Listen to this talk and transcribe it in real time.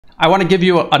I want to give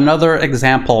you another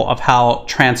example of how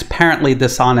transparently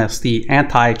dishonest the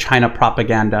anti-China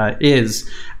propaganda is.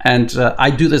 And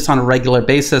I do this on a regular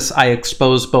basis. I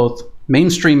expose both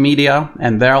mainstream media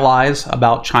and their lies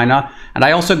about China. And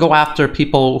I also go after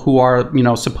people who are,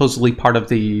 supposedly part of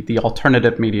the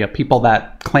alternative media, people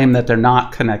that claim that they're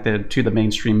not connected to the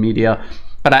mainstream media.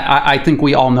 But I think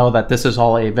we all know that this is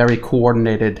all a very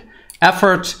coordinated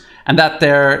effort, and that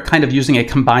they're kind of using a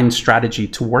combined strategy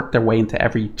to work their way into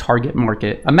every target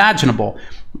market imaginable.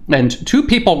 And two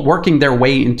people working their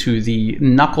way into the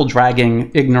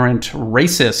knuckle-dragging, ignorant,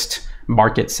 racist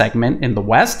market segment in the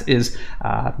West is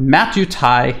Matthew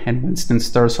Tye and Winston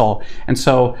Sterzel. And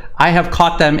so I have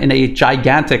caught them in a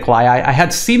gigantic lie. I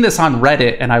had seen this on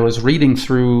Reddit, and I was reading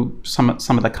through some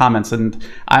of the comments, and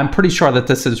I'm pretty sure that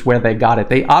this is where they got it.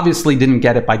 They obviously didn't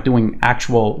get it by doing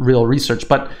actual real research,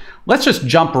 but let's just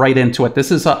jump right into it.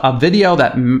 This is a video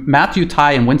that Matthew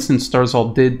Tye and Winston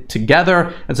Sterzel did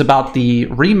together. It's about the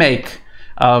remake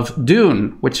of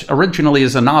Dune, which originally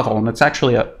is a novel, and it's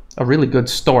actually a really good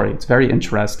story. It's very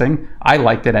interesting. I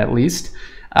liked it, at least.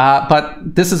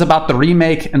 But this is about the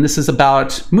remake, and this is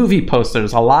about movie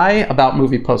posters, a lie about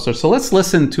movie posters. So let's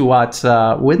listen to what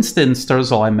Winston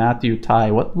Sterzel and Matthew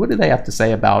Tye, what do they have to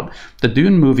say about the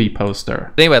Dune movie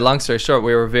poster? Anyway, long story short,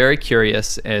 we were very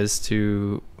curious as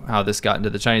to how this got into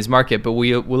the Chinese market, but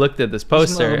we looked at this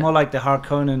poster. It's more like the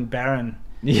Harkonnen Baron.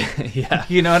 Yeah.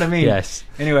 You know what I mean? Yes.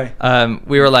 Anyway.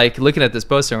 We were like looking at this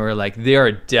poster, and we were like, they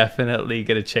are definitely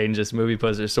going to change this movie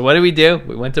poster. So what did we do?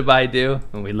 We went to Baidu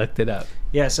and we looked it up.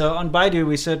 Yeah, so on Baidu,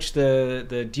 we searched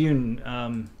the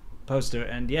Dune poster,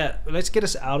 and yeah, let's get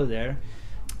us out of there.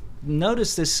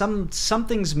 Notice there's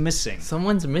something's missing.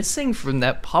 Someone's missing from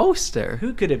that poster.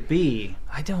 Who could it be?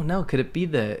 I don't know. Could it be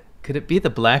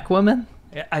the black woman?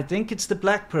 I think it's the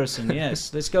black person.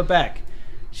 Yes. Let's go back.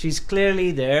 She's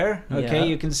clearly there. Okay, yeah.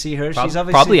 You can see her. She's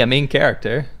obviously probably a main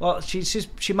character. Well,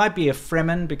 she might be a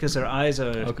Fremen because her eyes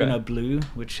are blue,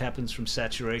 which happens from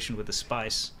saturation with the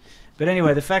spice. But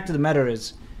anyway, the fact of the matter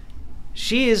is,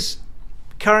 she is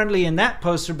currently in that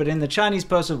poster, but in the Chinese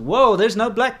poster, whoa, there's no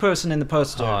black person in the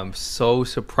poster. Oh, I'm so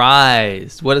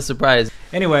surprised. What a surprise.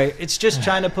 Anyway, it's just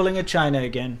China pulling a China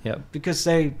again. Yep. Because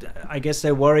I guess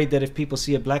they're worried that if people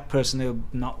see a black person, they're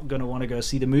not going to want to go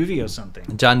see the movie or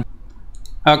something. John.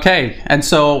 Okay, and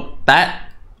so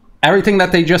everything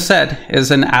that they just said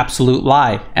is an absolute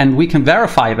lie, and we can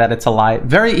verify that it's a lie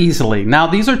very easily. Now,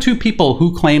 these are two people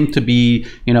who claim to be,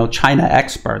 China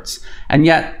experts, and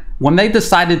yet when they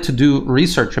decided to do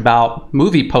research about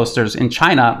movie posters in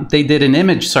China, they did an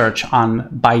image search on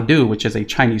Baidu, which is a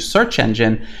Chinese search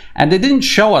engine, and they didn't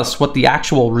show us what the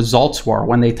actual results were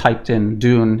when they typed in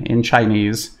Dune in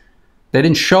Chinese. They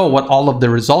didn't show what all of the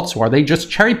results were. They just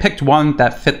cherry-picked one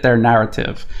that fit their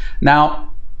narrative.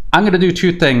 Now, I'm going to do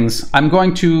two things. I'm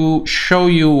going to show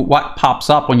you what pops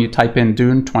up when you type in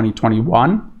Dune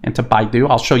 2021 into Baidu.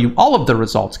 I'll show you all of the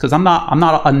results because I'm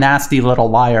not a nasty little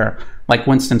liar like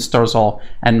Winston Sterzel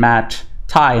and Matt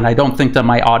Tye, and I don't think that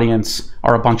my audience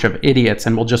are a bunch of idiots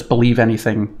and will just believe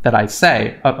anything that I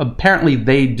say. Apparently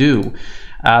they do.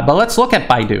 But let's look at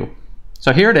Baidu.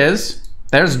 So here it is.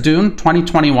 There's Dune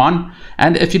 2021,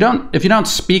 and if you don't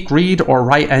speak, read, or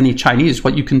write any Chinese,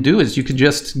 what you can do is you could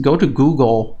just go to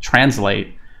Google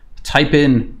Translate, type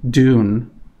in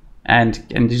Dune, and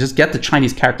you just get the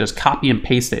Chinese characters, copy and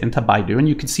paste it into Baidu, and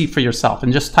you can see for yourself.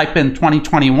 And just type in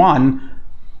 2021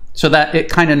 so that it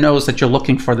kind of knows that you're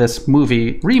looking for this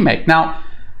movie remake. Now,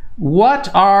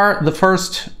 what are the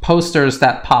first posters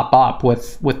that pop up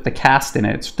with the cast in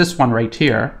it? It's this one right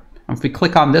here. And if we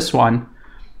click on this one,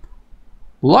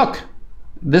 look,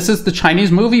 this is the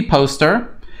Chinese movie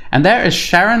poster, and there is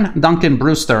Sharon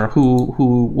Ducan-Brewster,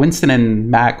 who Winston and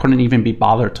Matt couldn't even be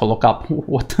bothered to look up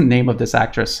what the name of this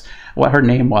actress, what her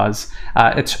name was.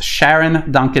 It's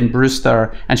Sharon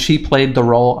Ducan-Brewster, and she played the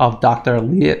role of Dr.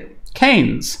 Liet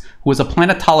Kynes, who was a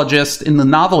planetologist. In the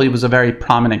novel, he was a very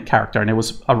prominent character, and it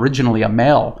was originally a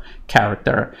male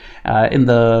character. In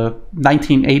the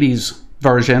 1980s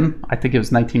version, I think it was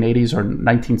 1980s or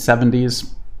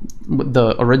 1970s,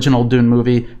 the original Dune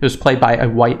movie, it was played by a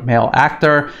white male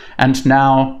actor, and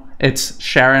now it's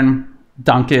Sharon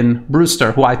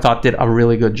Ducan-Brewster, who I thought did a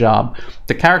really good job.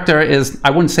 The character is,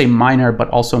 I wouldn't say minor, but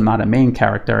also not a main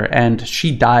character, and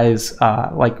she dies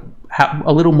like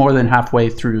a little more than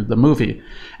halfway through the movie,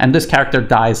 and this character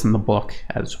dies in the book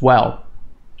as well.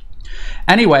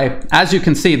 Anyway, as you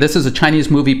can see, this is a Chinese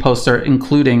movie poster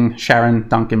including Sharon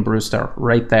Ducan-Brewster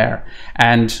right there.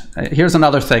 And here's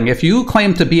another thing. If you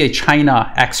claim to be a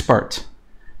China expert,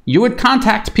 you would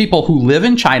contact people who live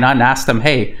in China and ask them,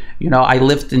 hey, you know, I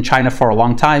lived in China for a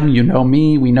long time. You know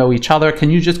me, we know each other. Can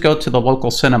you just go to the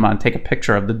local cinema and take a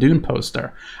picture of the Dune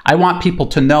poster? I want people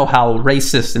to know how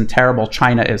racist and terrible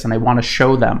China is, and I want to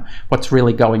show them what's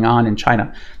really going on in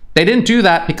China. They didn't do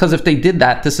that, because if they did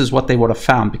that, this is what they would have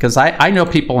found. Because I know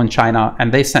people in China,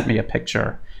 and they sent me a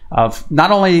picture of not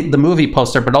only the movie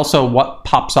poster, but also what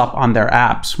pops up on their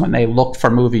apps when they look for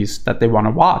movies that they want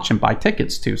to watch and buy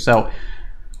tickets to. So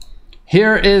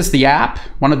here is the app,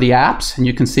 one of the apps, and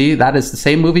you can see that is the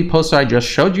same movie poster I just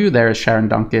showed you. There is Sharon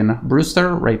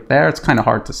Ducan-Brewster right there. It's kind of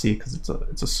hard to see because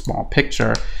it's a small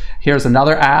picture. Here's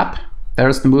another app.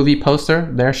 There's the movie poster.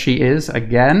 There she is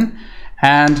again.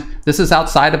 And this is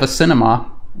outside of a cinema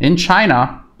in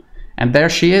China. And there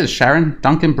she is, Sharon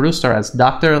Ducan-Brewster as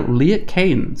Dr. Liet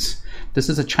Kynes. This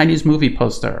is a Chinese movie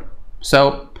poster.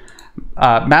 So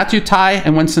Matthew Tye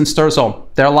and Winston Sterzel,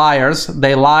 they're liars.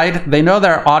 They lied. They know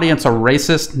their audience are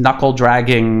racist,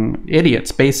 knuckle-dragging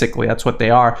idiots, basically. That's what they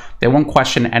are. They won't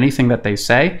question anything that they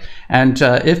say. And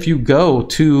if you go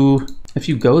to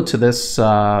this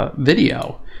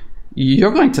video,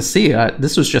 you're going to see,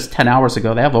 this was just 10 hours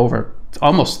ago. They have over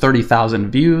almost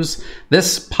 30,000 views.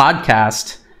 This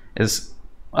podcast is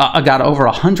got over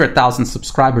 100,000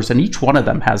 subscribers, and each one of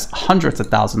them has hundreds of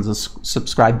thousands of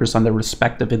subscribers on their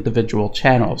respective individual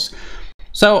channels.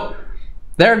 So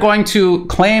they're going to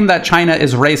claim that China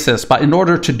is racist, but in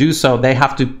order to do so, they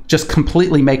have to just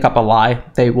completely make up a lie.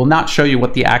 They will not show you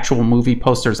what the actual movie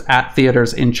posters at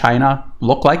theaters in China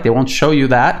look like. They won't show you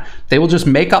that. They will just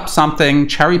make up something,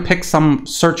 cherry pick some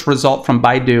search result from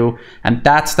Baidu, and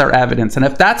that's their evidence. And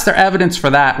if that's their evidence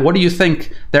for that, what do you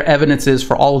think their evidence is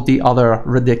for all of the other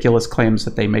ridiculous claims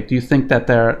that they make? Do you think that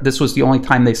this was the only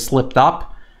time they slipped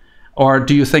up? Or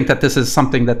do you think that this is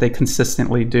something that they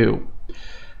consistently do?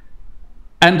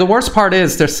 And the worst part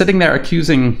is they're sitting there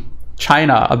accusing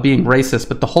China of being racist,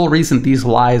 but the whole reason these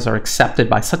lies are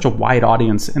accepted by such a wide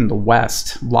audience in the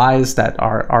West, lies that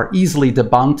are easily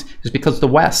debunked, is because the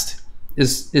West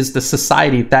is the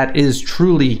society that is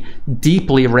truly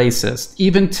deeply racist.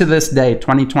 Even to this day,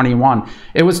 2021,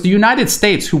 it was the United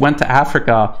States who went to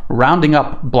Africa, rounding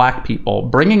up black people,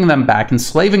 bringing them back,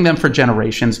 enslaving them for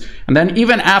generations, and then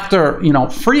even after, you know,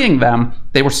 freeing them,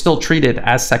 they were still treated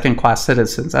as second-class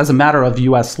citizens as a matter of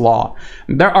US law.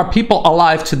 There are people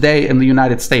alive today in the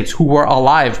United States who were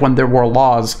alive when there were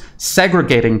laws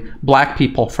segregating black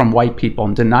people from white people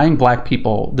and denying black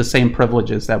people the same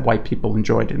privileges that white people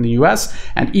enjoyed in the US.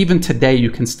 And even today,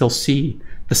 you can still see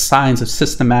the signs of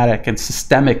systematic and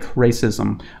systemic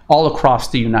racism all across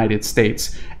the United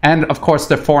States. And of course,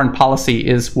 their foreign policy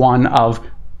is one of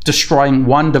destroying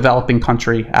one developing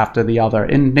country after the other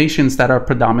in nations that are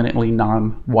predominantly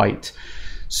non-white.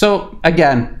 So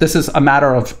again, this is a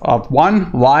matter of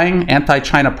one, lying,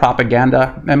 anti-China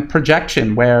propaganda, and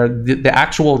projection, where the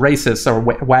actual racists are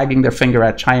wagging their finger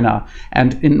at China.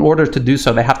 And in order to do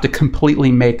so, they have to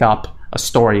completely make up a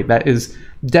story that is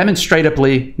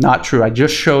demonstratively not true. I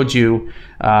just showed you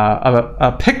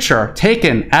a picture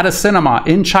taken at a cinema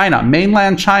in China,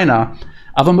 mainland China,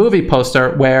 of a movie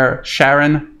poster where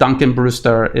Sharon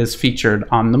Ducan-Brewster is featured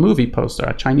on the movie poster,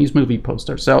 a Chinese movie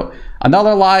poster. So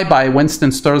another lie by Winston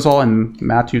Sterzel and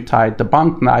Matthew Tye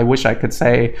debunked. And I wish I could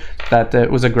say that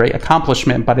it was a great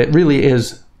accomplishment, but it really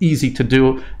is easy to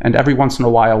do, and every once in a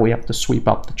while we have to sweep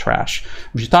up the trash.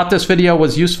 If you thought this video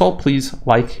was useful, please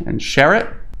like and share it.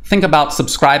 Think about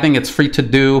subscribing. It's free to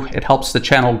do. It helps the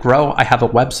channel grow. I have a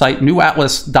website,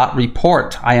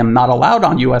 newatlas.report. I am not allowed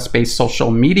on US-based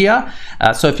social media.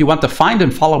 So if you want to find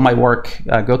and follow my work,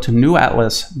 go to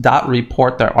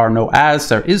newatlas.report. There are no ads.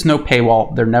 There is no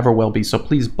paywall. There never will be. So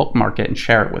please bookmark it and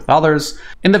share it with others.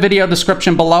 In the video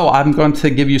description below, I'm going to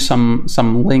give you some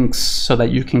links so that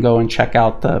you can go and check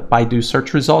out the Baidu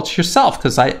search results yourself,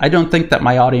 because I don't think that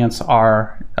my audience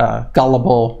are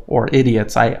gullible or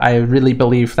idiots. I really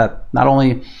believe that not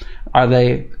only are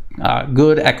they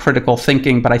good at critical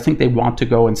thinking, but I think they want to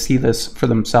go and see this for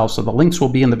themselves. So the links will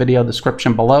be in the video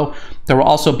description below. There will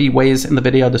also be ways in the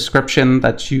video description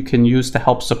that you can use to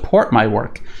help support my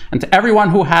work. And to everyone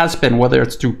who has been, whether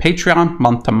it's through Patreon,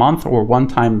 month to month, or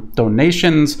one-time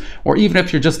donations, or even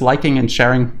if you're just liking and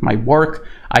sharing my work,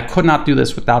 I could not do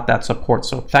this without that support.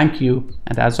 So thank you.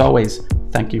 And as always,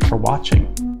 thank you for watching.